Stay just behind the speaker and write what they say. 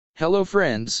Hello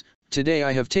friends, today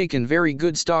I have taken very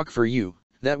good stock for you,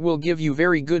 that will give you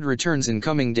very good returns in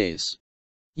coming days.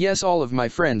 Yes, all of my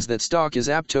friends, that stock is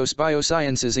Aptose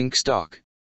Biosciences Inc. stock.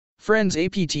 Friends,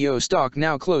 APTO stock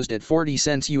now closed at 40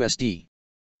 cents USD.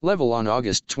 Level on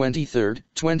August 23,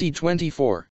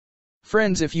 2024.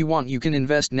 Friends, if you want you can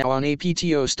invest now on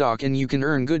APTO stock and you can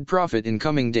earn good profit in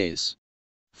coming days.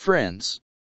 Friends,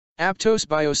 Aptose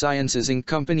Biosciences Inc.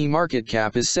 company market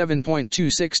cap is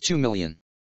 7.262 million.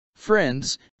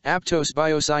 Friends, Aptose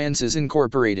Biosciences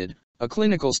Incorporated, a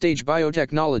clinical stage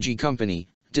biotechnology company,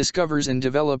 discovers and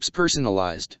develops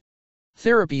personalized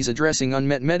therapies addressing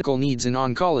unmet medical needs in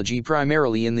oncology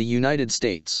primarily in the United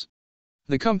States.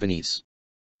 The company's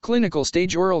clinical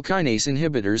stage oral kinase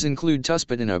inhibitors include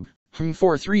tuspetinib,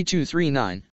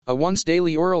 HM43239, a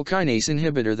once-daily oral kinase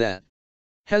inhibitor that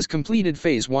has completed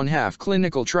phase 1/2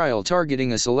 clinical trial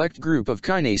targeting a select group of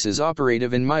kinases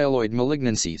operative in myeloid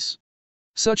malignancies,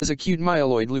 such as acute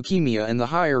myeloid leukemia and the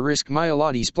higher-risk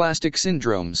myelodysplastic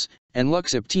syndromes, and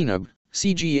luxeptinib,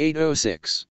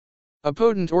 CG806. A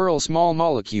potent oral small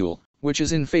molecule, which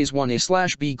is in phase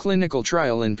 1A/B clinical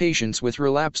trial in patients with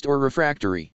relapsed or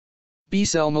refractory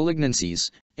B-cell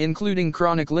malignancies, including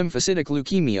chronic lymphocytic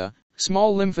leukemia,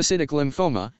 small lymphocytic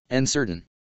lymphoma, and certain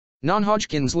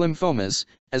non-Hodgkin's lymphomas,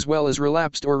 as well as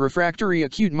relapsed or refractory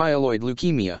acute myeloid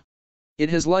leukemia. It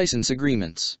has license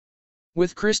agreements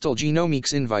with Crystal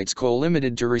Genomics Invites Co.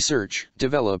 Limited to research,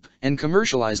 develop, and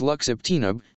commercialize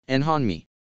luxeptinib, and Hanmi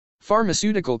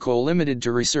Pharmaceutical Co. Limited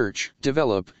to research,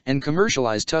 develop, and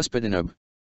commercialize tuspetinib.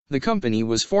 The company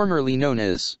was formerly known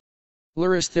as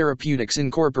Luris Therapeutics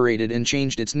Incorporated and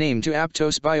changed its name to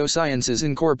Aptose Biosciences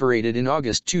Incorporated in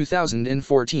August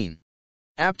 2014.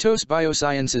 Aptose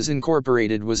Biosciences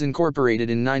Incorporated was incorporated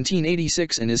in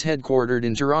 1986 and is headquartered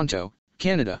in Toronto,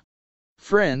 Canada.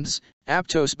 Friends,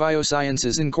 Aptose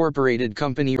Biosciences Incorporated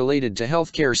company related to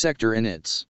healthcare sector and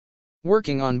its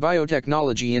working on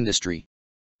biotechnology industry.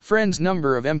 Friends,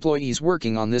 number of employees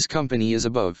working on this company is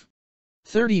above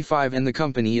 35 and the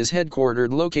company is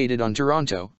headquartered located on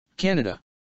Toronto, Canada.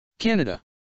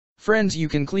 Friends, you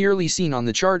can clearly seen on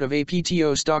the chart of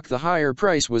APTO stock the higher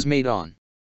price was made on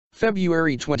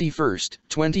February 21,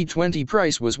 2020.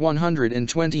 Price was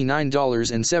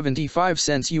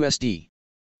 $129.75 USD.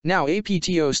 Now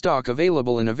APTO stock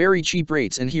available in a very cheap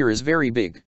rates, and here is very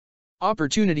big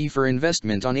opportunity for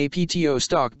investment on APTO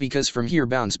stock because from here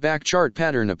bounce back chart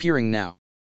pattern appearing now.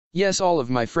 Yes, all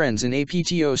of my friends, in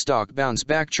APTO stock bounce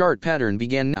back chart pattern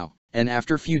began now, and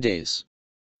after few days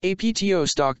APTO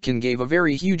stock can gave a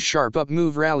very huge sharp up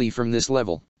move rally from this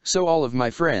level. So all of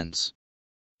my friends,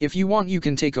 if you want you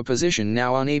can take a position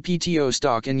now on APTO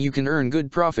stock and you can earn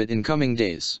good profit in coming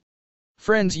days.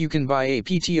 Friends, you can buy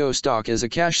APTO stock as a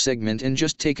cash segment and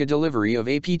just take a delivery of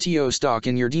APTO stock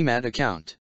in your demat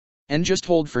account. And just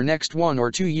hold for next 1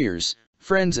 or 2 years.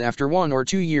 Friends, after 1 or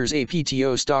 2 years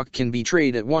APTO stock can be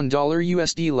traded at $1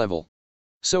 USD level.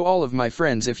 So all of my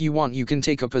friends, if you want you can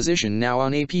take a position now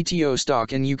on APTO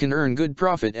stock and you can earn good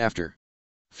profit after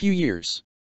few years.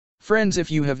 Friends, if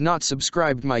you have not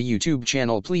subscribed my YouTube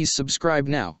channel, please subscribe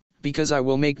now, because I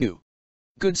will make new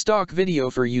good stock video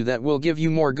for you that will give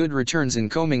you more good returns in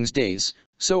coming days.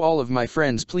 So all of my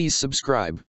friends, please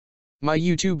subscribe my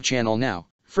YouTube channel now.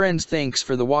 Friends, thanks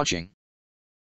for the watching.